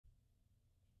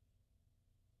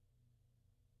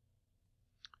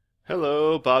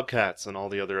Hello, Bobcats, and all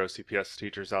the other OCPS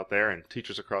teachers out there and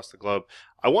teachers across the globe.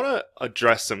 I want to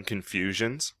address some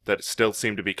confusions that still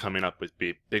seem to be coming up with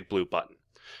BigBlueButton.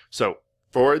 So,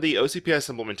 for the OCPS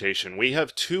implementation, we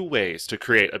have two ways to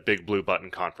create a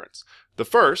BigBlueButton conference. The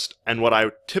first, and what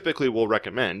I typically will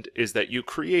recommend, is that you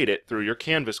create it through your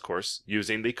Canvas course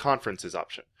using the Conferences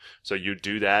option. So you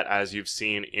do that, as you've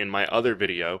seen in my other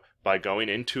video, by going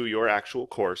into your actual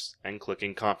course and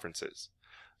clicking Conferences.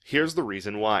 Here's the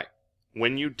reason why.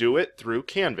 When you do it through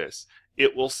Canvas,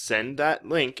 it will send that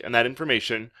link and that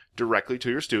information directly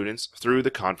to your students through the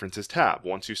Conferences tab.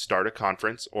 Once you start a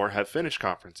conference or have finished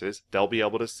conferences, they'll be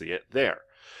able to see it there.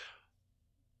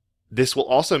 This will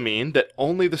also mean that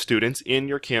only the students in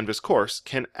your Canvas course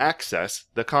can access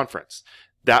the conference.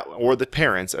 Or the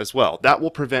parents as well. That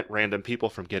will prevent random people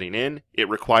from getting in. It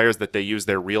requires that they use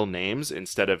their real names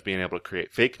instead of being able to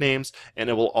create fake names, and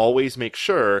it will always make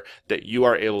sure that you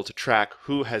are able to track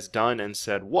who has done and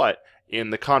said what in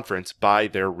the conference by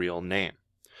their real name.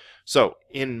 So,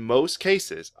 in most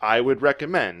cases, I would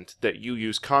recommend that you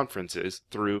use conferences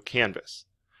through Canvas.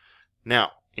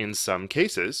 Now, in some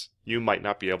cases, you might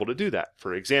not be able to do that.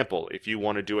 For example, if you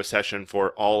want to do a session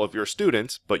for all of your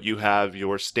students, but you have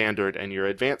your standard and your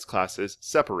advanced classes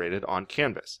separated on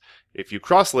Canvas. If you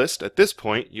cross-list at this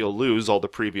point, you'll lose all the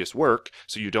previous work,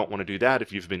 so you don't want to do that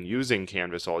if you've been using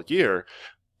Canvas all year,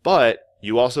 but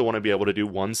you also want to be able to do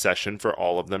one session for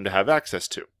all of them to have access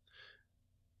to.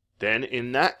 Then,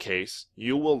 in that case,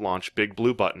 you will launch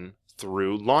BigBlueButton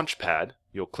through Launchpad.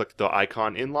 You'll click the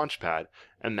icon in Launchpad,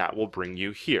 and that will bring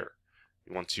you here.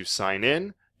 Once you sign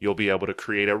in, you'll be able to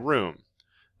create a room.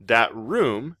 That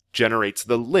room generates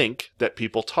the link that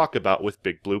people talk about with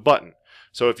BigBlueButton.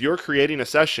 So if you're creating a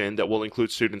session that will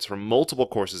include students from multiple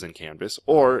courses in Canvas,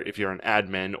 or if you're an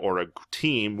admin or a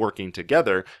team working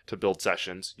together to build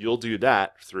sessions, you'll do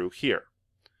that through here.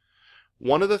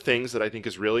 One of the things that I think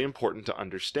is really important to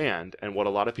understand, and what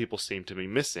a lot of people seem to be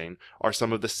missing, are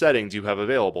some of the settings you have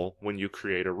available when you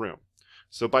create a room.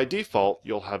 So by default,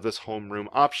 you'll have this homeroom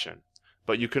option,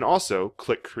 but you can also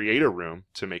click Create a Room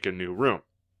to make a new room.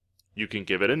 You can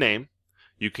give it a name,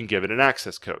 you can give it an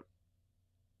access code.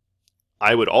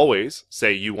 I would always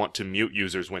say you want to mute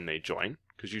users when they join,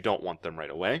 because you don't want them right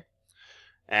away,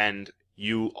 and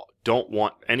you don't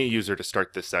want any user to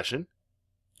start this session.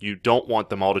 You don't want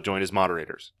them all to join as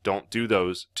moderators. Don't do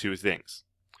those two things.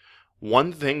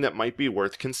 One thing that might be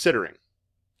worth considering,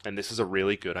 and this is a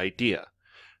really good idea,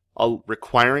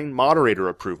 requiring moderator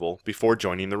approval before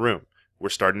joining the room. We're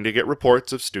starting to get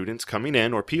reports of students coming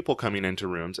in or people coming into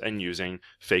rooms and using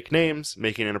fake names,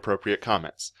 making inappropriate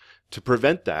comments. To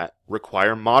prevent that,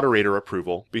 require moderator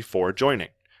approval before joining,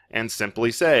 and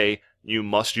simply say, you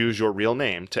must use your real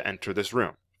name to enter this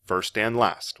room. First and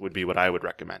last would be what I would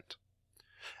recommend.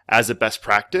 As a best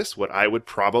practice, what I would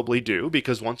probably do,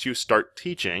 because once you start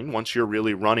teaching, once you're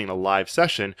really running a live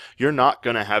session, you're not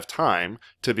going to have time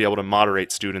to be able to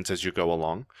moderate students as you go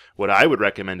along. What I would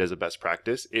recommend as a best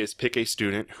practice is pick a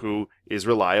student who is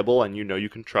reliable and you know you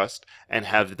can trust, and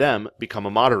have them become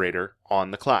a moderator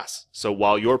on the class. So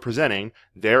while you're presenting,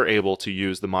 they're able to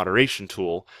use the moderation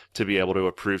tool to be able to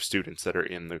approve students that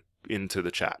are into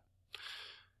the chat.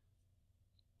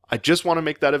 I just want to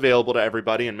make that available to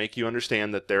everybody and make you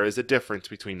understand that there is a difference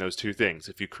between those two things.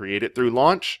 If you create it through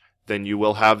Launch, then you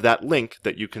will have that link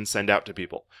that you can send out to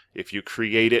people. If you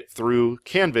create it through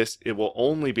Canvas, it will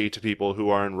only be to people who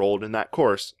are enrolled in that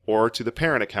course or to the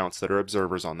parent accounts that are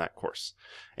observers on that course.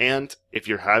 And if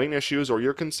you're having issues or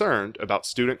you're concerned about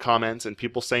student comments and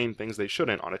people saying things they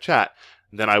shouldn't on a chat,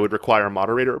 then I would require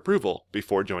moderator approval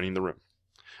before joining the room.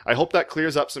 I hope that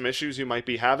clears up some issues you might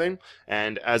be having,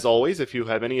 and as always, if you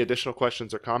have any additional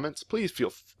questions or comments, please feel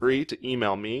free to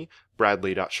email me,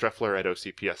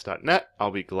 bradley.schreffler@ocps.net. I'll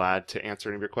be glad to answer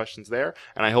any of your questions there,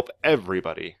 and I hope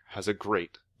everybody has a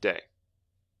great day.